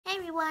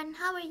everyone,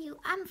 how are you?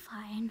 I'm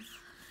fine.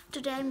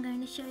 Today I'm going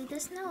to show you the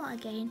snow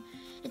again.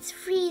 It's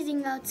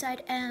freezing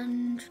outside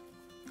and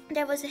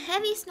there was a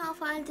heavy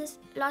snowfall this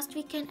last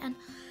weekend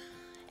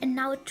and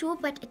now too,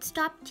 but it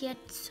stopped yet,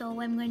 so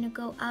I'm going to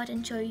go out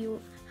and show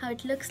you how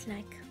it looks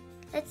like.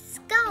 Let's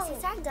go! This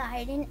is our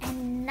garden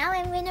and now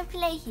I'm going to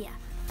play here.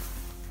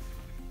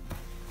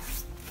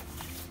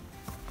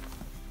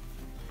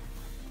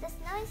 The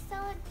snow is so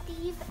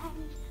deep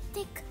and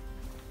thick.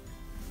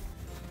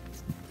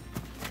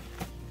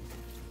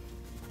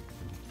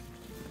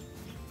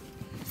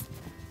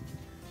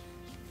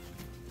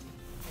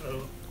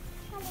 Hello.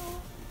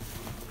 Hello.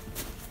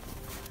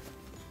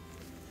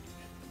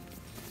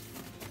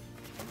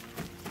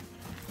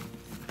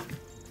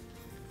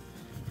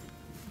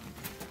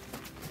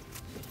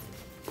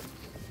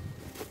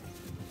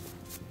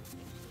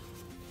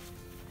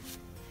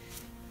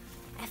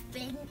 I've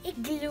built an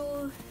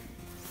igloo.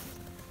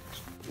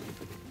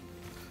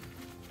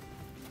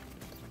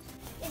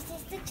 This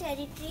is the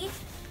cherry tree.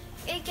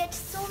 It gets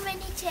so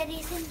many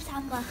cherries in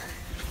summer.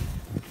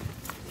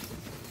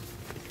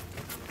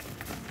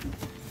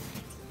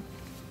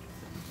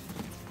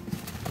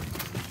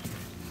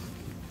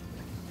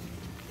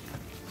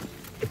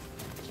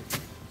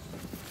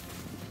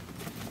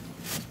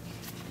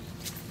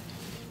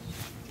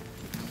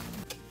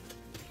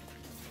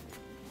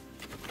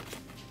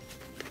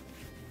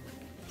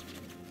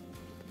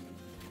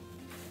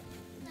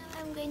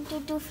 I'm going to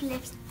do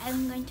flips.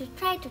 I'm going to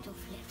try to do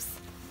flips.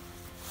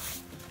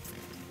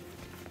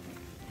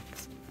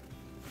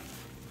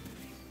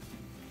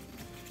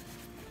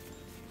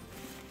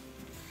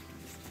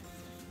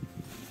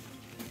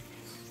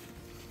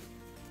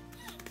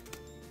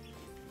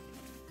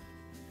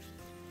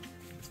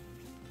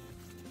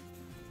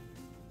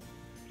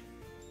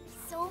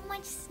 So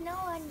much snow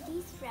on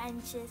these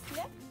branches,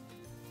 look.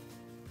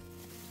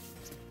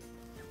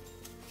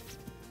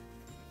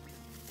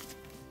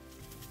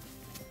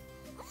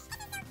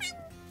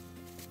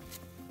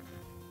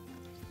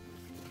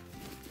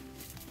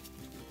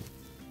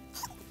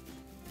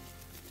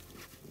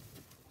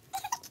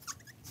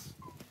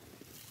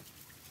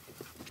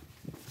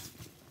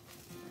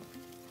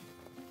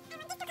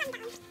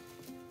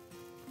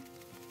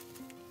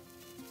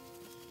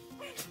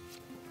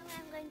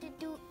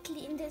 To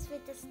clean this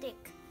with a stick.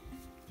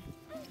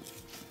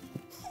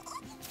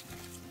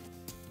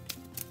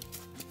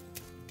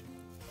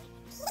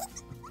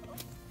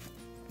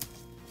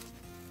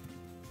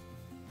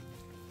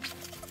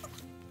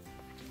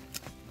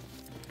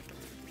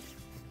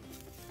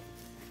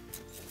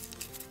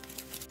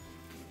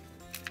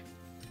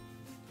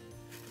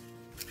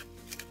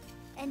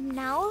 And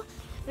now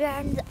we are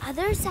on the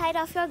other side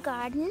of your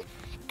garden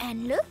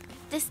and look,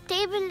 this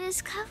table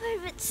is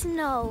covered with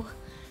snow.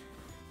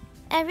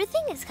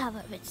 Everything is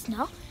covered with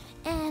snow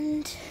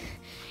and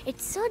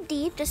it's so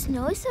deep, the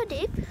snow is so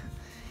deep,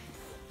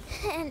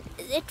 and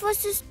it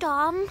was a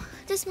storm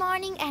this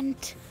morning and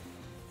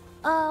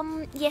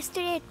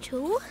yesterday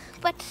too,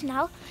 but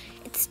now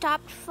it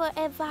stopped for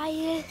a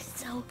while,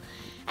 so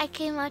I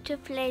came out to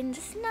play in the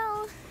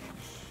snow.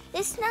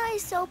 The snow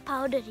is so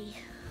powdery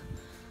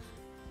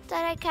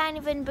that I can't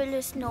even build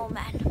a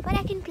snowman, but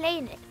I can play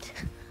in it.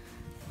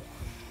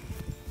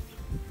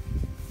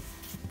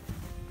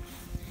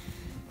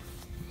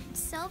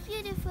 So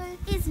beautiful,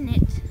 isn't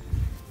it?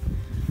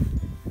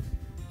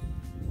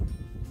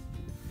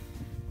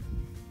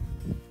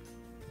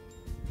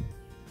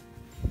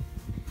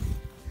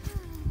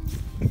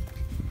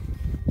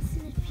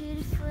 Isn't it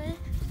beautiful?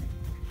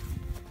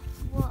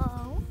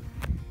 Wow,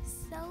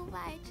 so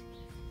white.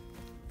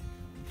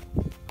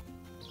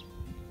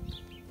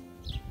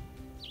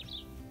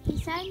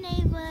 He's our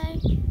neighbor.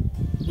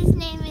 His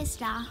name is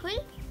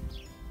Rahul.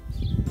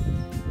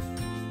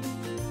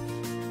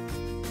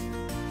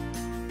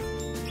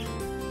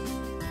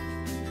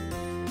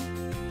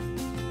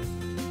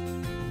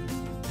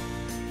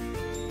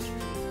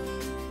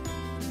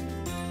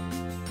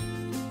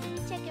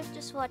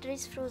 Water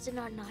is frozen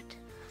or not.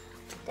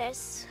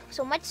 There's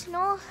so much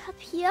snow up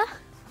here,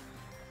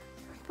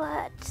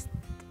 but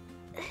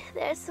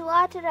there's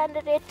water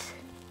under it.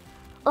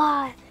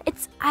 Oh,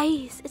 it's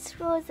ice, it's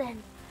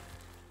frozen.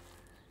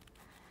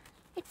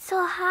 It's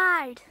so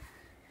hard.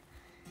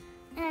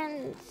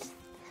 And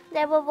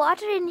there was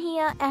water in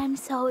here and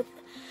so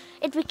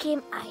it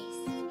became ice.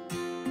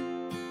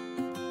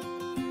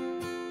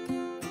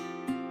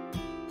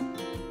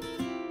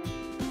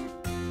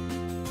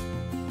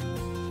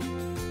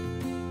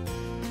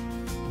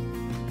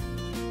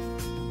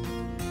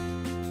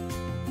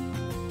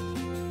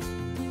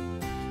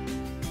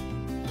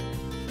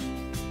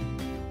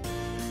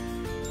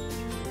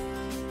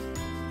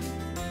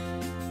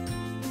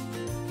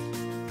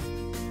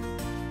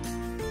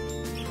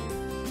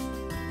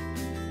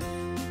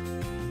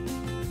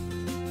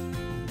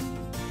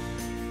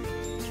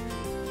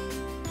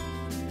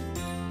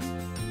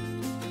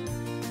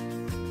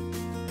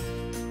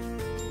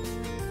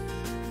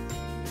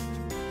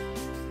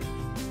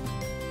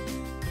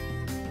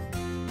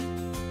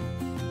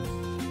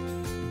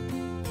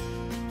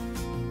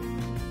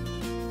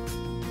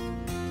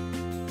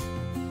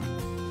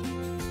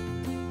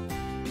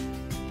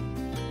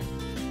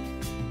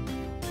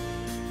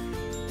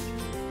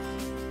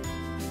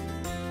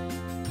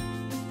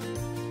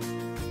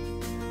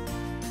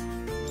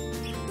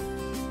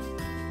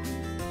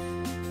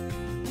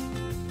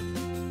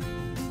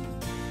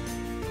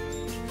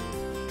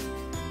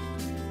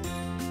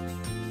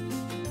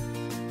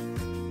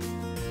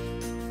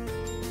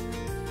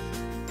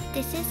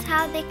 this is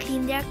how they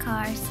clean their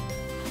cars.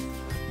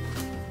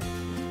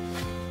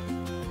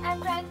 I'm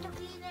trying to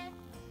clean it.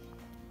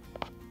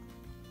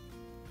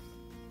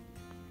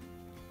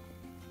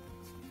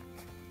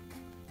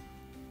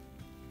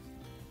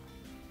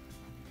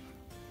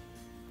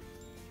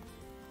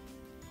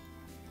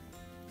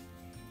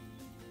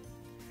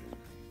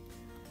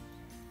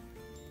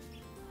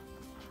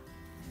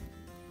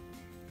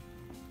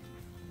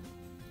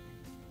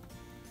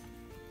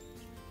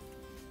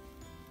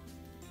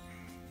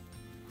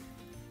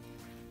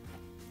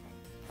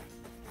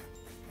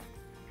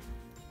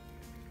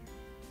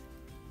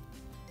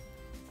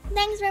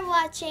 Thanks for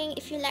watching.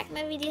 If you like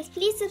my videos,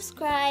 please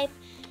subscribe.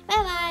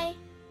 Bye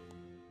bye.